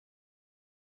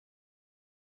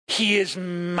He is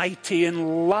mighty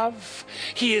in love.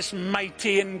 He is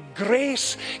mighty in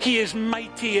grace. He is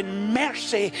mighty in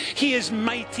mercy. He is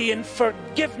mighty in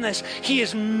forgiveness. He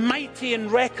is mighty in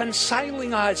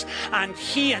reconciling us. And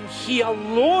He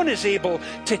alone is able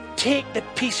to take the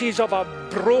pieces of a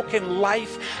broken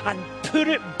life and put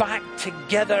it back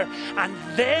together and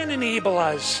then enable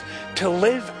us to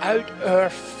live out our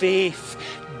faith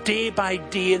day by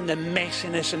day in the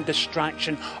messiness and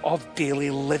distraction of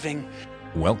daily living.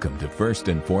 Welcome to First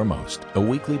and Foremost, a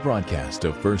weekly broadcast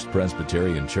of First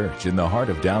Presbyterian Church in the heart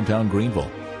of downtown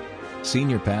Greenville.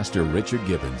 Senior Pastor Richard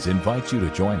Gibbons invites you to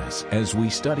join us as we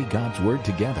study God's Word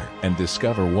together and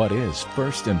discover what is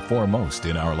first and foremost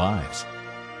in our lives.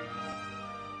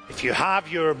 If you have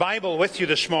your Bible with you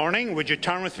this morning, would you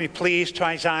turn with me please to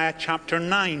Isaiah chapter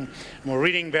 9. And we're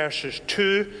reading verses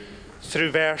 2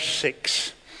 through verse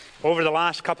 6. Over the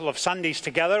last couple of Sundays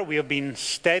together, we have been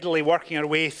steadily working our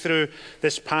way through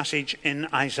this passage in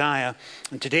Isaiah.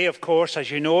 And today, of course,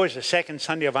 as you know, is the second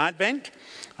Sunday of Advent.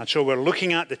 And so we're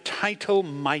looking at the title,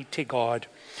 Mighty God.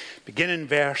 Begin in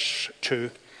verse 2.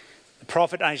 The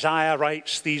prophet Isaiah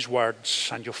writes these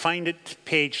words, and you'll find it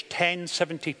page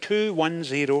 1072,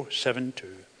 1072.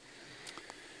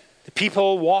 The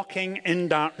people walking in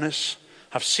darkness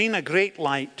have seen a great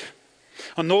light.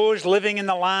 On those living in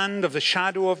the land of the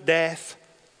shadow of death,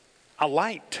 a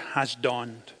light has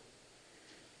dawned.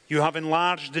 You have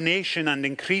enlarged the nation and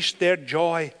increased their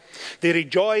joy. They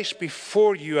rejoice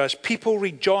before you as people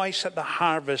rejoice at the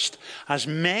harvest, as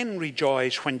men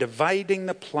rejoice when dividing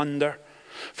the plunder.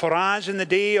 For as in the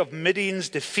day of Midian's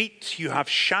defeat, you have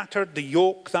shattered the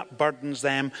yoke that burdens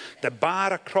them, the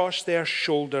bar across their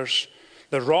shoulders,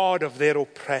 the rod of their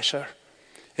oppressor.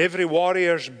 Every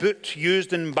warrior's boot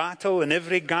used in battle and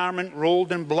every garment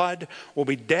rolled in blood will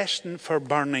be destined for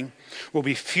burning, will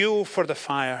be fuel for the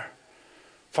fire.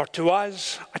 For to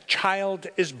us a child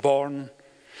is born,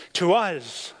 to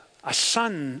us a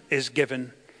son is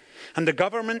given, and the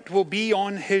government will be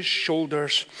on his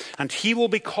shoulders, and he will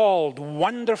be called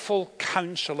Wonderful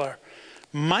Counselor,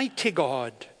 Mighty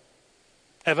God,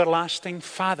 Everlasting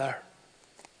Father,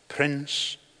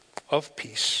 Prince of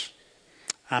Peace.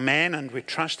 Amen, and we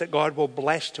trust that God will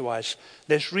bless to us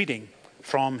this reading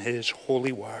from His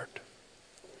holy word.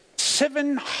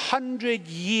 700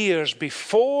 years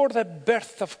before the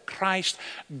birth of Christ,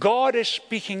 God is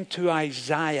speaking to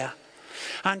Isaiah.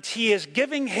 And He is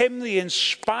giving him the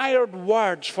inspired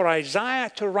words for Isaiah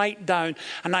to write down.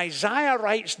 And Isaiah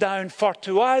writes down, for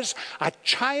to us a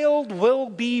child will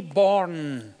be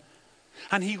born.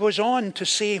 And he goes on to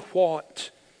say what?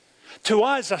 To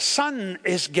us a son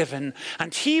is given,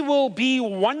 and he will be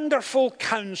Wonderful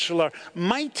Counselor,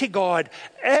 Mighty God,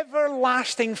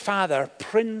 Everlasting Father,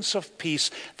 Prince of Peace.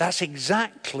 That's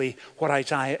exactly what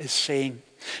Isaiah is saying.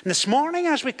 And this morning,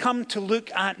 as we come to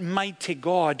look at Mighty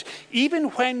God, even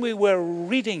when we were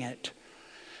reading it,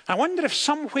 I wonder if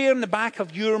somewhere in the back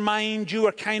of your mind you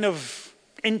were kind of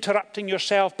interrupting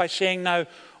yourself by saying, now,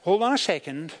 hold on a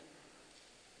second,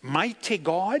 Mighty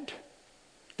God?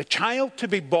 The child to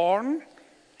be born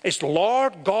is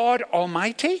Lord God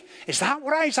Almighty? Is that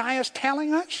what Isaiah is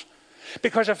telling us?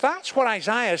 Because if that's what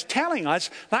Isaiah is telling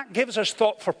us, that gives us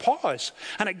thought for pause.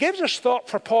 And it gives us thought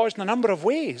for pause in a number of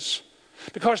ways.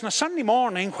 Because on a Sunday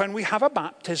morning, when we have a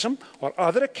baptism, or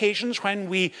other occasions when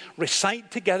we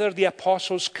recite together the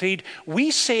Apostles' Creed,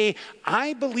 we say,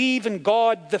 I believe in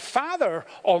God the Father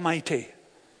Almighty.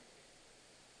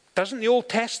 Doesn't the Old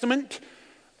Testament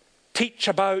teach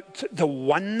about the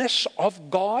oneness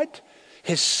of God,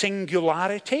 His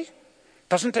singularity?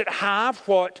 Doesn't it have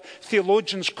what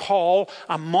theologians call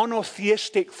a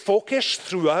monotheistic focus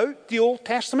throughout the Old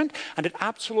Testament? And it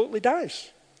absolutely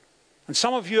does. And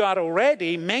some of you are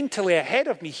already mentally ahead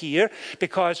of me here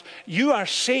because you are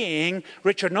saying,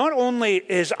 Richard, not only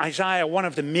is Isaiah one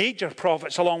of the major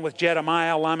prophets along with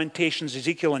Jeremiah, Lamentations,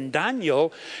 Ezekiel, and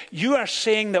Daniel, you are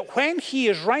saying that when he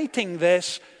is writing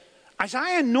this,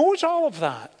 Isaiah knows all of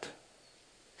that.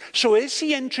 So is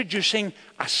he introducing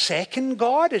a second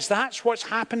God? Is that what's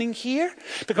happening here?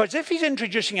 Because if he's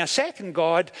introducing a second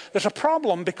God, there's a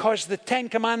problem because the Ten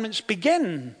Commandments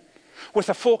begin with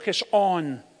a focus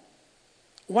on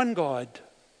one God.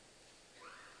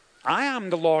 I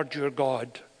am the Lord your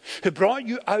God who brought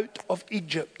you out of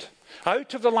Egypt,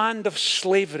 out of the land of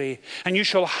slavery, and you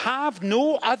shall have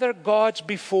no other gods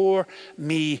before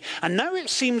me. And now it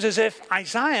seems as if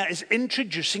Isaiah is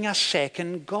introducing a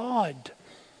second God.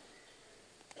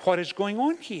 What is going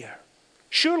on here?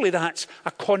 Surely that's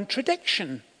a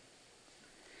contradiction.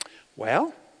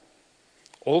 Well,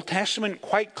 Old Testament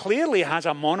quite clearly has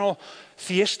a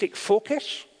monotheistic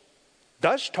focus.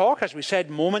 does talk, as we said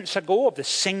moments ago, of the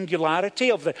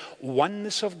singularity, of the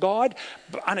oneness of God.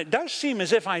 And it does seem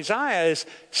as if Isaiah is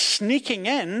sneaking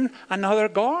in another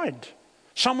God,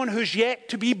 someone who's yet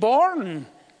to be born.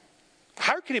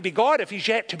 How can he be God if he's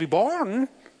yet to be born?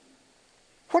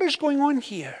 What is going on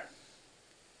here?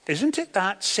 Isn't it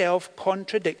that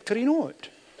self-contradictory note?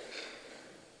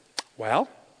 Well,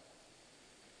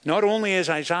 not only is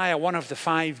Isaiah one of the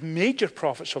 5 major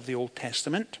prophets of the Old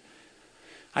Testament,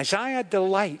 Isaiah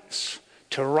delights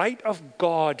to write of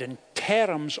God in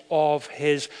terms of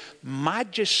his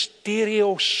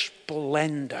magisterial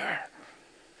splendor.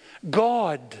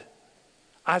 God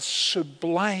as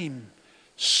sublime,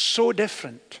 so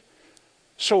different,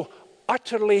 so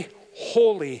utterly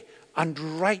holy and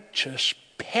righteous,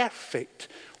 perfect.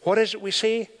 What is it we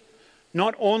say?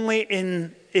 Not only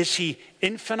is he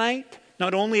infinite,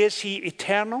 not only is he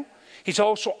eternal, he's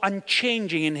also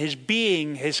unchanging in his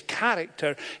being, his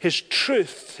character, his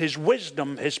truth, his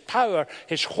wisdom, his power,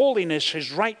 his holiness,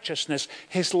 his righteousness,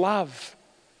 his love.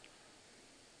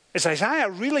 Is Isaiah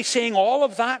really saying all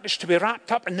of that is to be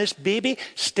wrapped up in this baby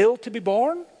still to be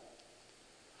born?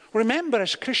 Remember,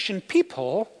 as Christian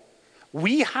people,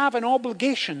 we have an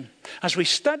obligation as we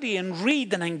study and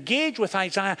read and engage with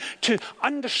Isaiah to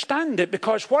understand it,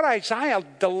 because what Isaiah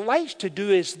delights to do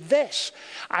is this.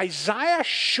 Isaiah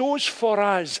shows for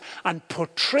us and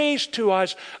portrays to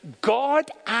us God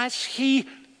as he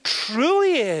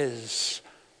truly is.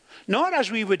 Not as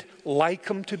we would like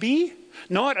him to be,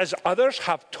 not as others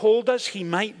have told us he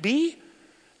might be.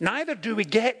 Neither do we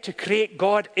get to create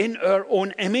God in our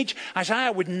own image.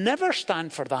 Isaiah would never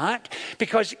stand for that,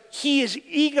 because he is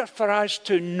eager for us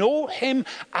to know him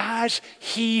as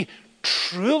he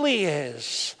truly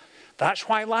is. That's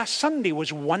why last Sunday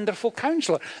was Wonderful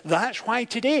Counselor. That's why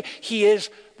today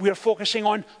we're focusing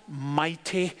on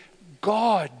Mighty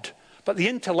God. But the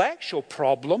intellectual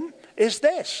problem is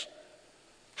this.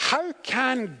 How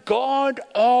can God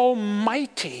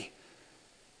Almighty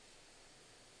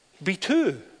be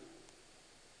two?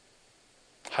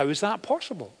 How is that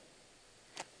possible?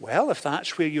 Well, if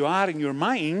that's where you are in your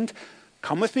mind,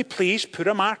 come with me, please. Put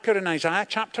a marker in Isaiah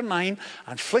chapter 9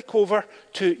 and flick over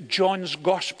to John's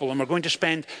Gospel. And we're going to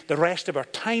spend the rest of our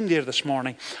time there this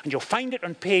morning. And you'll find it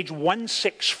on page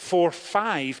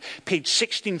 1645, page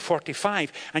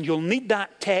 1645. And you'll need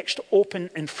that text open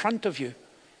in front of you.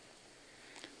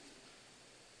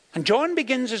 And John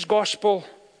begins his Gospel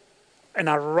in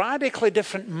a radically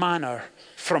different manner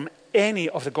from any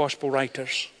of the Gospel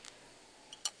writers.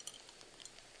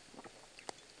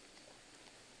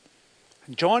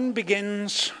 John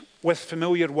begins with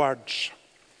familiar words.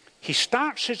 He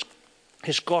starts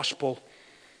his Gospel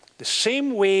the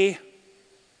same way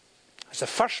as the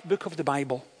first book of the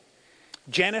Bible.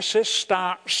 Genesis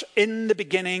starts, in the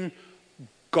beginning,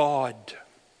 God.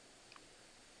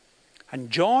 And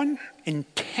John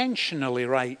intentionally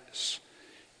writes,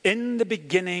 in the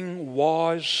beginning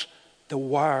was the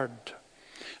Word.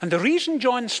 And the reason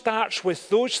John starts with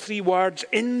those 3 words,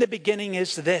 in the beginning,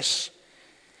 is this.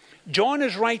 John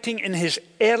is writing in his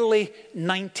early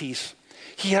 90s.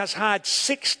 He has had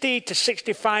 60 to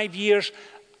 65 years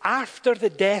after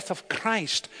the death of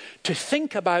Christ to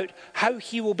think about how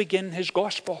he will begin his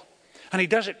gospel. And he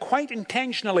does it quite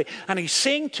intentionally. And he's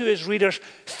saying to his readers,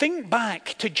 think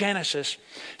back to Genesis.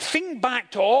 Think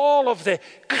back to all of the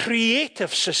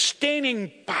creative,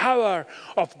 sustaining power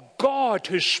of God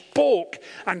who spoke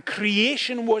and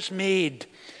creation was made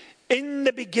in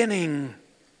the beginning.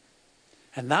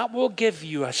 And that will give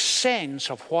you a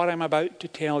sense of what I'm about to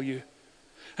tell you.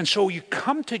 And so you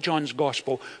come to John's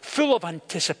Gospel full of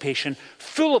anticipation,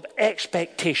 full of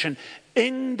expectation.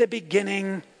 In the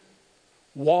beginning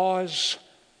was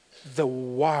the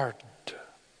Word.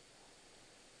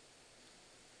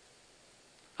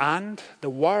 And the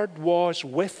Word was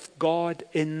with God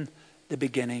in the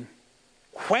beginning.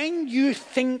 When you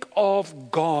think of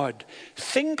God,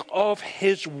 think of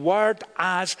his Word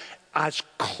as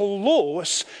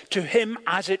close to him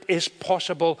as it is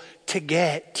possible to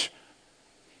get.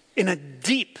 In a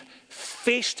deep,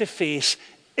 face-to-face,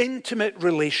 intimate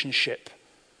relationship.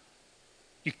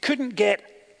 You couldn't get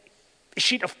a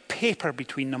sheet of paper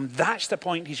between them. That's the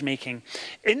point he's making.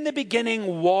 In the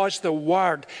beginning was the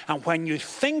Word. And when you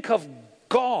think of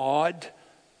God,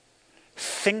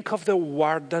 think of the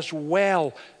Word as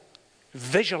well.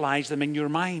 Visualize them in your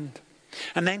mind.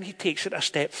 And then he takes it a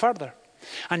step further.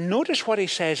 And notice what he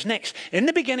says next. In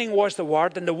the beginning was the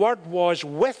Word, and the Word was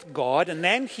with God. And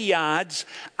then he adds,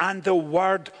 and the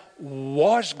Word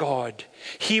was God.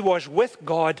 He was with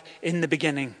God in the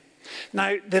beginning.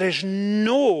 Now, there is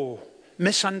no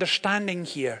misunderstanding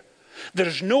here.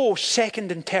 There's no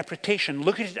second interpretation.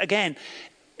 Look at it again.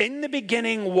 In the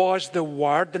beginning was the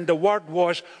Word, and the Word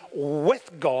was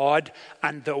with God,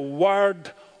 and the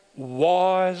Word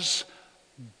was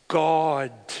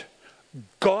God.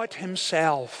 God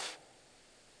himself.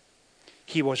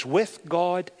 He was with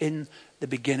God in the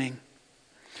beginning.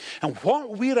 And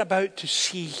what we're about to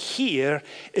see here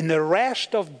in the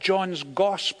rest of John's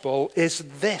Gospel is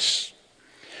this,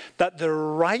 that the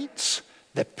rights,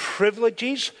 the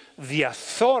privileges, the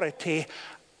authority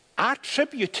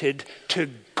attributed to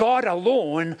God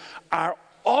alone are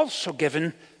also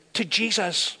given to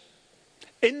Jesus.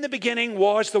 In the beginning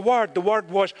was the Word. The Word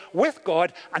was with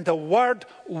God, and the Word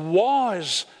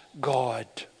was God.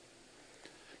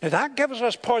 Now that gives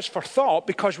us pause for thought,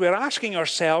 because we're asking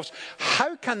ourselves,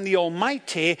 how can the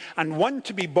Almighty and one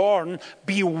to be born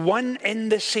be one in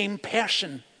the same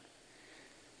person?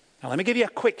 Now let me give you a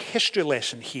quick history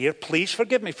lesson here. Please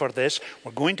forgive me for this.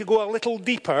 We're going to go a little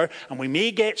deeper, and we may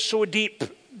get so deep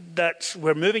that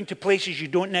we're moving to places you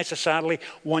don't necessarily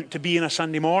want to be on a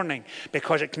Sunday morning,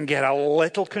 because it can get a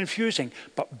little confusing,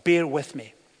 but bear with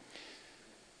me.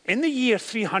 In the year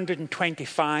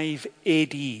 325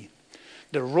 AD,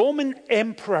 the Roman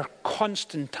Emperor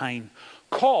Constantine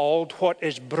called what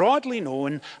is broadly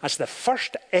known as the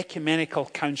First Ecumenical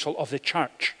Council of the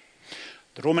Church.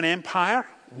 The Roman Empire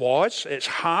its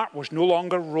heart was no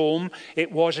longer Rome,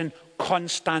 it was in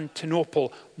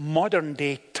Constantinople,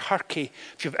 modern-day Turkey.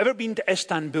 If you've ever been to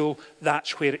Istanbul,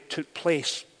 that's where it took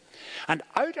place. And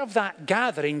out of that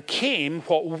gathering came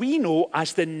what we know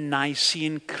as the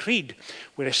Nicene Creed.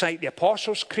 We recite the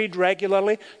Apostles' Creed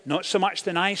regularly, not so much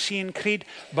the Nicene Creed,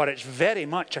 but it's very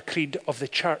much a creed of the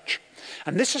church.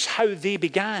 And this is how they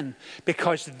began,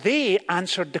 because they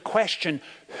answered the question,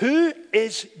 who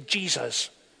is Jesus?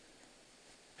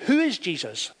 Who is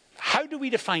Jesus? How do we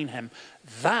define him?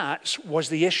 That was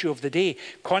the issue of the day.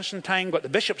 Constantine got the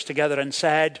bishops together and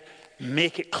said,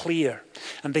 make it clear.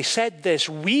 And they said this,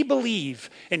 we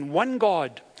believe in one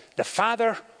God, the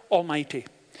Father Almighty,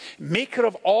 maker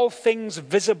of all things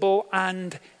visible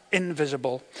and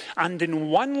invisible, and in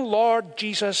one Lord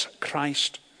Jesus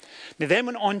Christ. They then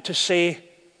went on to say,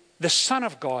 the Son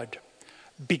of God,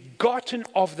 begotten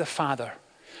of the Father,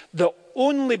 the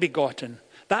only begotten,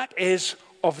 that is,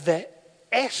 of the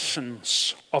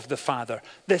essence of the Father,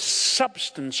 the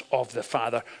substance of the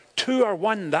Father. Two are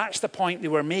one, that's the point they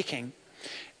were making.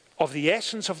 Of the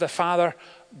essence of the Father,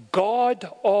 God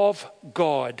of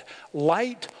God,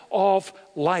 light of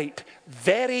light,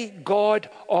 very God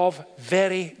of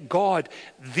very God.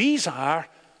 These are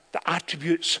the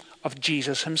attributes of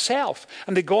Jesus himself.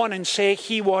 And they go on and say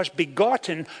he was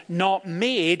begotten, not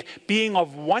made, being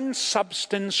of one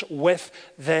substance with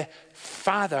the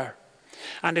Father.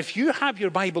 And if you have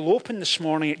your Bible open this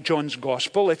morning at John's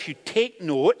Gospel, if you take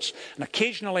notes, and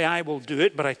occasionally I will do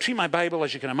it, but I treat my Bible,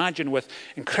 as you can imagine, with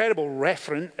incredible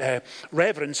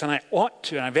reverence, and I ought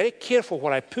to, and I'm very careful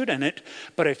what I put in it.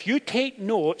 But if you take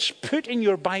notes, put in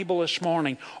your Bible this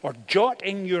morning, or jot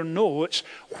in your notes,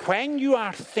 when you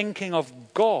are thinking of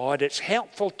God, it's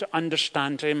helpful to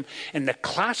understand him in the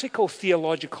classical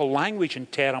theological language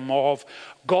and term of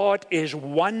God is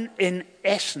one in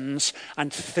essence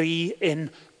and three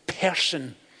in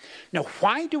person. Now,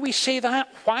 why do we say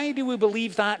that? Why do we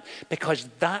believe that? Because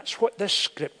that's what the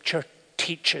Scripture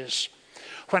teaches.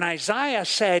 When Isaiah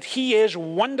said, he is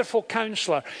wonderful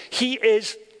counselor, he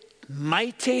is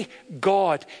mighty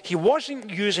God, he wasn't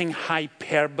using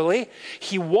hyperbole,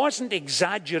 he wasn't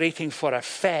exaggerating for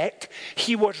effect,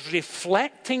 he was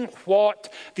reflecting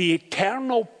what the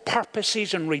eternal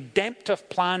purposes and redemptive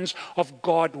plans of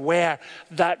God were,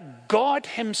 that God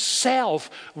himself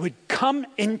would come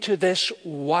into this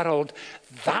world.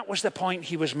 That was the point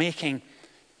he was making.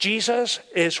 Jesus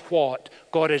is what?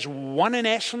 God is one in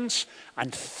essence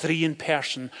and three in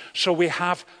person. So we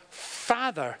have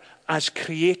Father as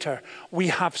creator, we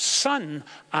have Son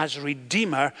as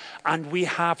redeemer, and we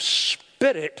have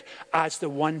Spirit as the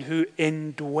one who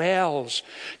indwells.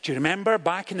 Do you remember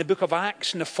back in the book of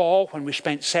Acts in the fall when we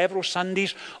spent several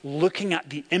Sundays looking at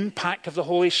the impact of the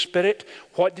Holy Spirit?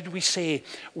 What did we say?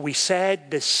 We said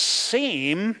the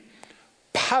same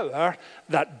power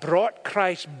that brought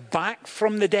Christ back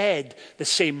from the dead, the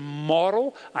same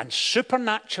moral and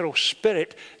supernatural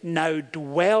Spirit now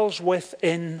dwells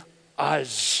within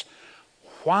us.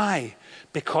 Why?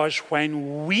 Because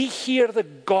when we hear the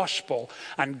gospel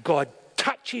and God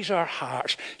touches our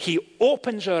hearts, he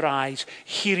opens our eyes,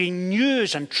 he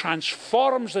renews and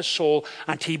transforms the soul,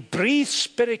 and he breathes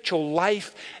spiritual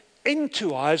life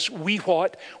into us,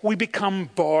 we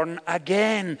become born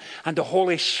again, and the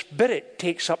Holy Spirit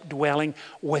takes up dwelling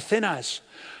within us.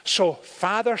 So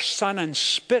Father, Son, and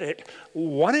Spirit,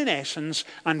 one in essence,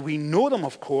 and we know them,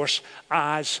 of course,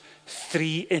 as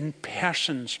three in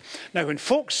persons. Now, when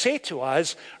folks say to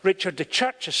us, Richard, the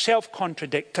church is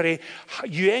self-contradictory,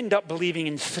 you end up believing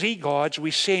in three gods,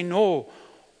 we say no.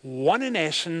 One in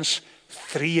essence,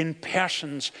 three in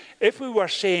persons. If we were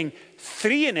saying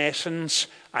three in essence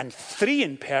and three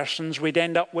in persons, we'd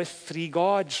end up with three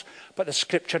gods. But the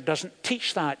scripture doesn't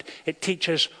teach that. It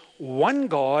teaches one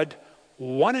God,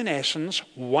 one in essence,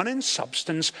 one in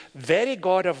substance, very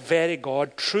God of very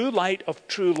God, true light of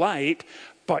true light,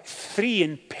 but three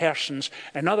in persons.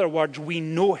 In other words, we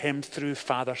know him through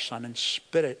Father, Son, and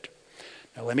Spirit.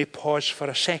 Now let me pause for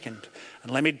a second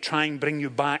and let me try and bring you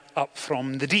back up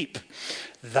from the deep.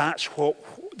 That's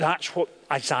what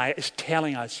Isaiah is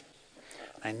telling us.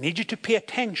 I need you to pay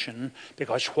attention,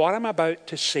 because what I'm about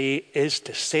to say is,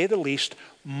 to say the least,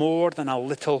 more than a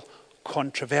little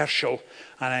controversial.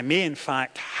 And I may in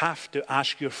fact have to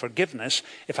ask your forgiveness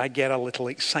if I get a little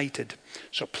excited.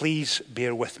 So please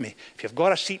bear with me. If you've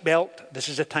got a seatbelt, this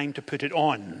is the time to put it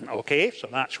on. Okay, so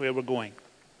that's where we're going.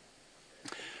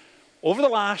 Over the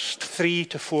last 3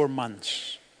 to 4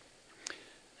 months,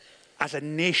 as a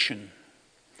nation,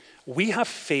 we have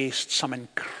faced some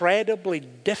incredibly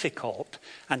difficult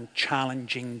and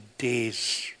challenging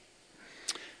days.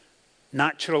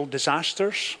 Natural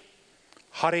disasters,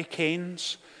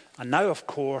 hurricanes, and now, of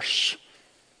course,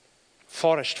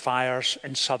 forest fires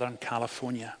in Southern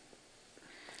California.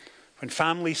 When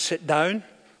families sit down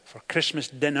for Christmas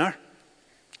dinner,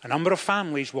 a number of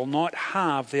families will not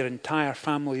have their entire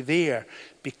family there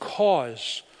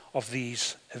because of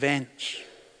these events.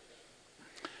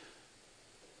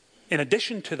 In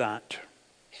addition to that,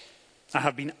 there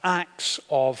have been acts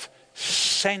of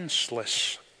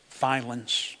senseless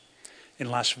violence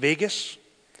in Las Vegas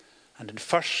and in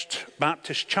First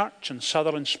Baptist Church in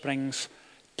Sutherland Springs,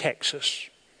 Texas.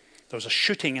 There was a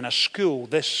shooting in a school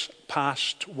this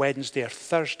past Wednesday or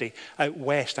Thursday out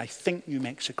west, I think New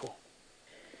Mexico.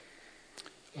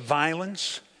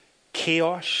 Violence,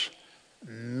 chaos,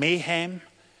 mayhem.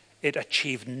 It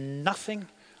achieved nothing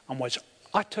and was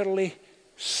utterly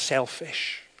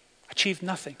selfish. Achieved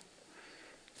nothing.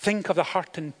 Think of the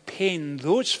hurt and pain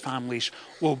those families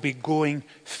will be going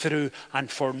through, and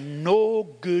for no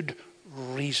good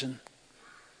reason.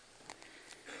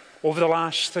 Over the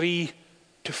last 3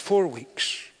 to 4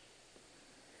 weeks,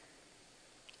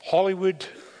 Hollywood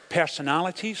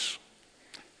personalities,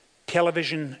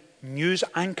 television news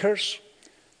anchors,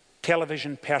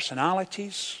 television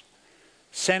personalities,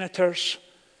 senators,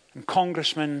 and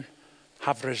congressmen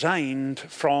have resigned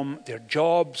from their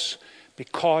jobs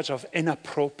because of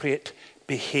inappropriate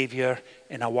behavior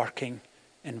in a working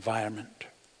environment.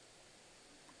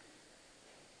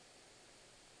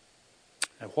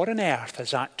 Now, what on earth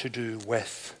has that to do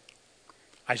with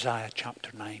Isaiah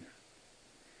chapter 9?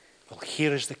 Well,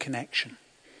 here is the connection.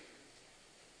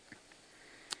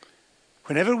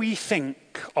 Whenever we think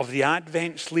of the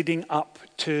Advents leading up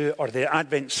to, or the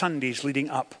Advent Sundays leading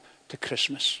up to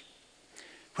Christmas,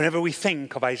 whenever we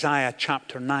think of Isaiah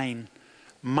chapter 9,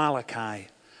 Malachi,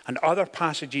 and other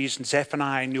passages in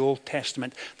Zephaniah in the Old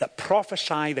Testament that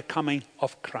prophesy the coming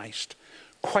of Christ,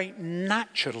 quite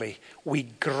naturally we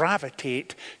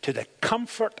gravitate to the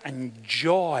comfort and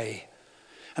joy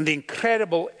and the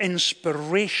incredible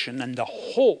inspiration and the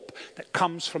hope that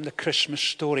comes from the Christmas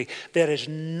story. There is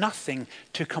nothing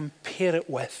to compare it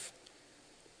with.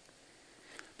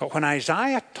 But when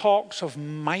Isaiah talks of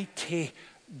mighty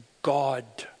God,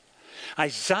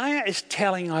 Isaiah is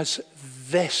telling us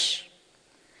this.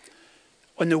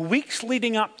 In the weeks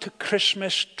leading up to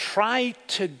Christmas, try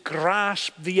to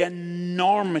grasp the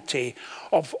enormity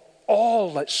of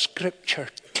all that Scripture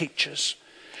teaches.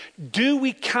 Do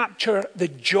we capture the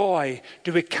joy?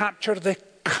 Do we capture the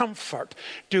comfort?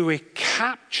 Do we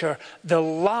capture the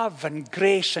love and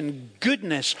grace and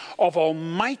goodness of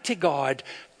Almighty God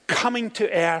coming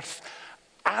to earth?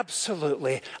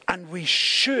 Absolutely. And we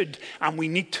should, and we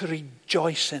need to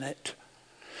rejoice in it.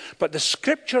 But the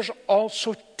Scriptures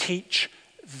also teach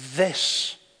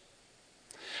this,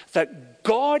 that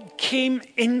God came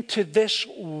into this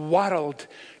world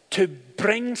to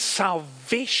bring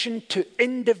salvation to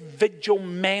individual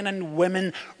men and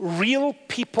women, real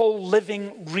people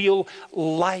living real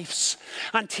lives.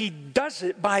 And he does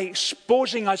it by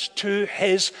exposing us to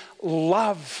his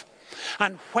love.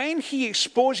 And when he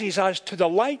exposes us to the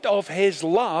light of his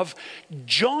love,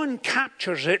 John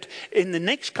captures it in the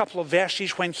next couple of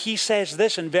verses when he says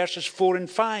this in verses 4 and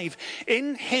 5.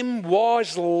 In him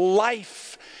was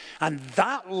life, and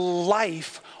that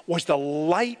life was the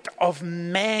light of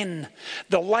men.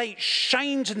 The light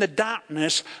shines in the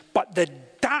darkness, but the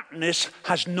darkness darkness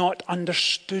has not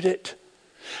understood it.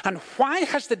 And why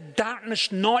has the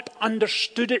darkness not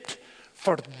understood it?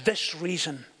 For this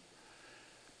reason.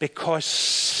 Because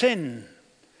sin,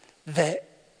 the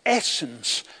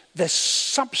essence, the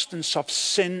substance of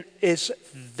sin is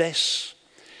this.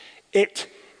 It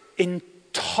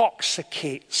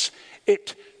intoxicates.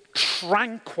 It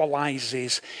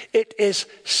tranquilizes. It is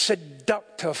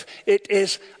seductive. It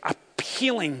is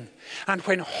appealing. And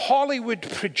when Hollywood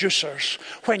producers,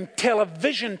 when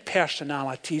television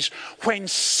personalities, when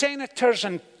senators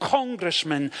and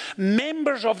congressmen,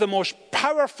 members of the most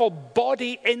powerful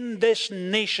body in this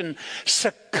nation,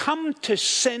 succumb to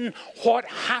sin, what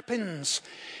happens?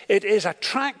 It is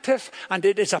attractive and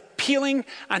it is appealing,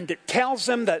 and it tells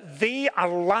them that they are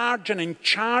large and in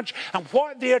charge, and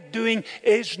what they're doing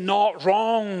is not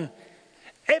wrong.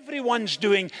 Everyone's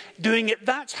doing it.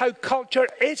 That's how culture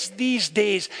is these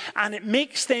days. And it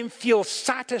makes them feel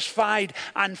satisfied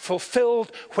and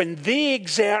fulfilled when they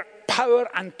exert power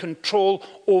and control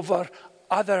over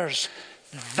others.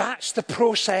 That's the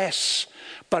process.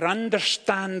 But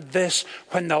understand this,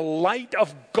 when the light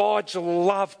of God's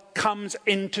love comes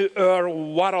into our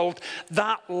world,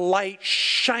 that light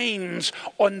shines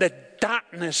on the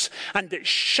darkness, and it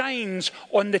shines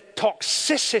on the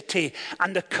toxicity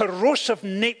and the corrosive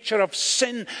nature of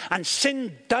sin, and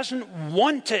sin doesn't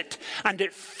want it, and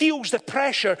it feels the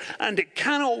pressure, and it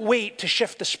cannot wait to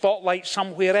shift the spotlight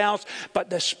somewhere else.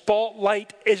 But the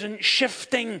spotlight isn't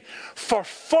shifting. For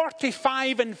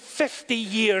 45 and 50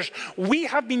 years we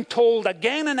have been told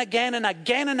again and again and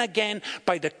again and again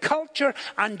by the culture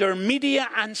and our media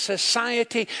and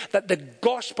society that the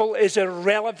gospel is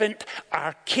irrelevant,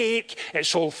 archaic,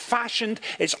 it's old-fashioned,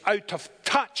 it's out of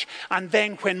touch. And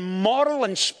then when moral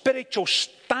and spiritual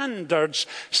standards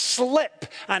slip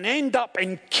and end up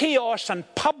in chaos and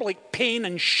public pain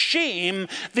and shame,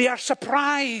 they are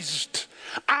surprised.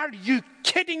 Are you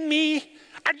kidding me?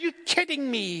 Are you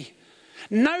kidding me?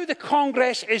 Now the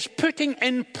Congress is putting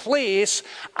in place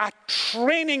a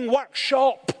training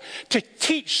workshop to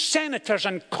teach senators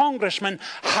and congressmen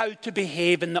how to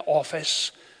behave in the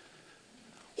office.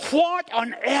 What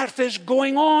on earth is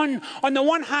going on? On the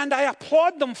one hand, I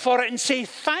applaud them for it and say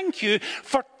thank you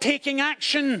for taking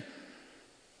action.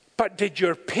 But did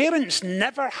your parents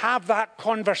never have that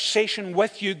conversation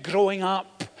with you growing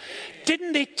up?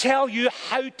 Didn't they tell you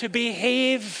how to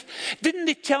behave? Didn't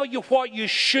they tell you what you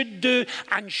should do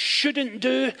and shouldn't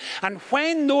do? And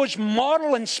when those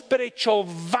moral and spiritual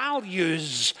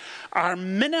values are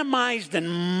minimized and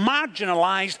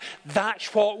marginalized,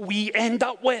 that's what we end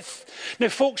up with. Now,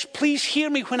 folks, please hear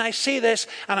me when I say this,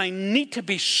 and I need to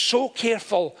be so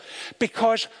careful,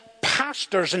 because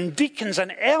pastors and deacons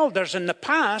and elders in the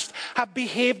past have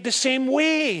behaved the same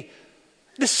way.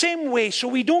 The same way. So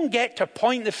we don't get to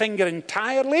point the finger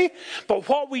entirely, but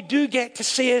what we do get to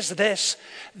say is this: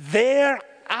 there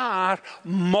are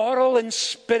moral and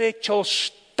spiritual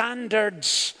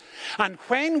standards. And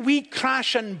when we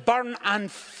crash and burn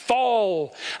and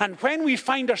fall, and when we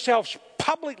find ourselves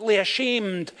publicly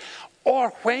ashamed,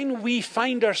 or when we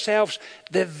find ourselves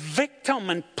the victim,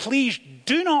 and please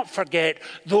do not forget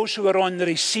those who are on the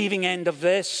receiving end of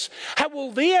this, how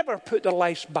will they ever put their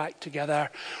lives back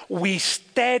together? We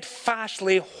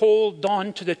steadfastly hold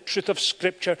on to the truth of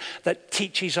Scripture that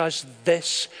teaches us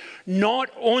this: not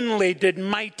only did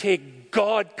mighty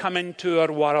God come into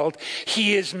our world,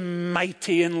 He is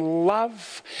mighty in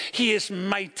love, He is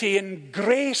mighty in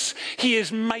grace, He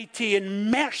is mighty in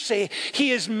mercy,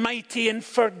 He is mighty in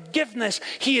forgiveness,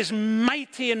 He is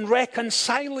mighty in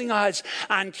reconciling us,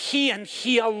 and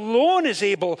He alone is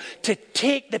able to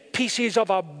take the pieces of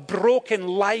a broken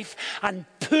life and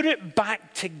put it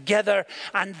back together,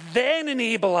 and then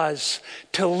enable us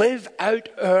to live out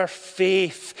our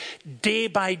faith day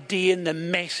by day in the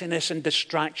messiness and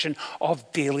distraction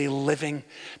of daily living.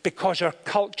 Because our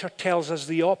culture tells us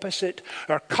the opposite.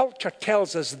 Our culture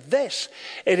tells us this: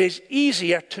 it is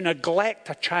easier to neglect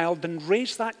a child than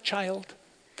raise that child.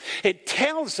 It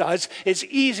tells us it's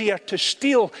easier to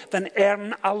steal than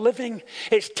earn a living.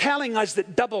 It's telling us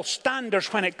that double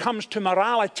standards when it comes to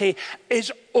morality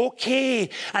is okay,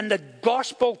 and the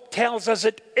gospel tells us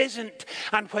it isn't.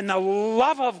 And when the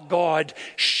love of God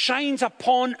shines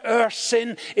upon our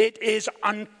sin, it is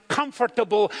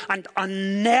uncomfortable and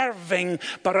unnerving.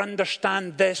 But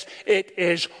understand this: it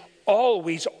is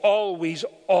always, always,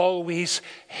 always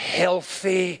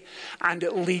healthy, and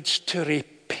it leads to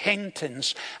repentance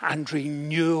repentance and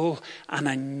renewal and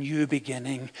a new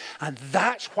beginning. And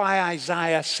that's why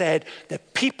Isaiah said, the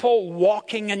people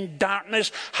walking in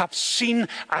darkness have seen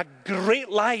a great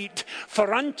light.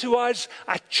 For unto us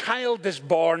a child is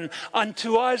born,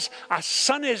 unto us a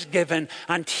son is given,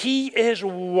 and he is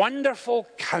Wonderful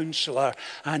Counselor,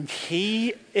 and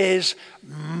he is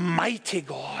Mighty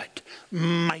God,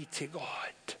 Mighty God.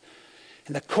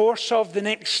 In the course of the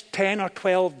next 10 or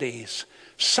 12 days,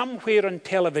 somewhere on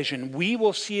television, we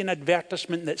will see an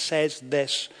advertisement that says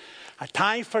this: a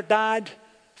tie for dad,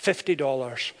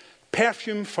 $50.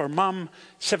 Perfume for mum,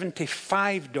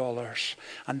 $75.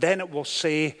 And then it will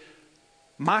say,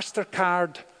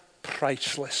 MasterCard,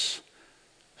 priceless.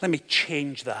 Let me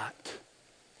change that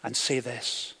and say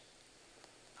this: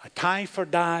 a tie for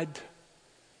dad,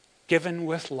 given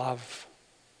with love,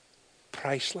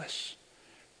 priceless.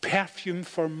 Perfume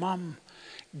for mum,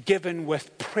 given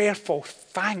with prayerful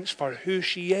thanks for who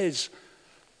she is,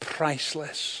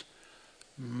 priceless.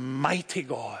 Mighty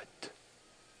God,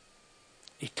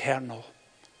 eternal,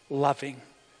 loving,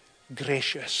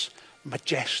 gracious,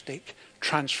 majestic,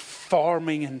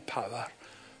 transforming in power,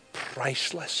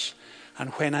 priceless. And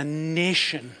when a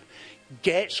nation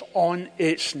gets on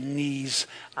its knees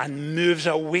and moves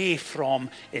away from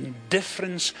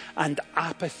indifference and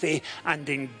apathy and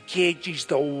engages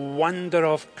the wonder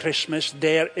of Christmas,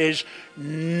 there is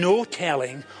no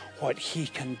telling what he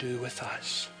can do with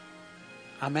us.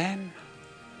 Amen.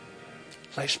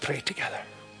 Let's pray together.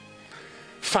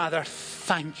 Father,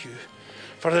 thank you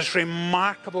for this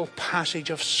remarkable passage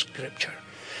of Scripture.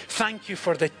 Thank you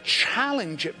for the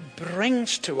challenge it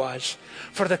brings to us,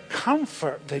 for the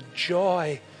comfort, the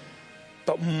joy,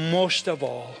 but most of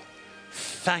all,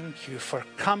 thank you for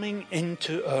coming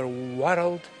into our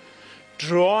world,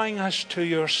 drawing us to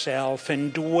yourself,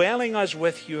 indwelling us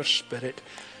with your Spirit.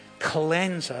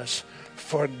 Cleanse us,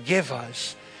 forgive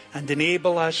us, and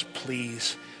enable us,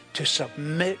 please, to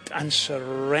submit and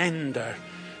surrender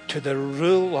to the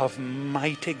rule of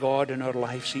mighty God in our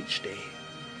lives each day.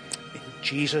 In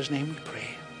Jesus' name we pray.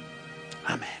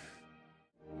 Amen.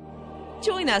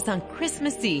 Join us on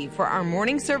Christmas Eve for our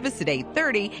morning service at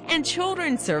 8:30 and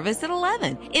children's service at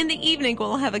 11. In the evening,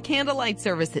 we'll have a candlelight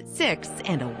service at 6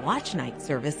 and a watch night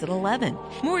service at 11.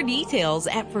 More details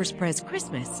at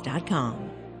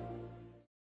firstpreschristmas.com.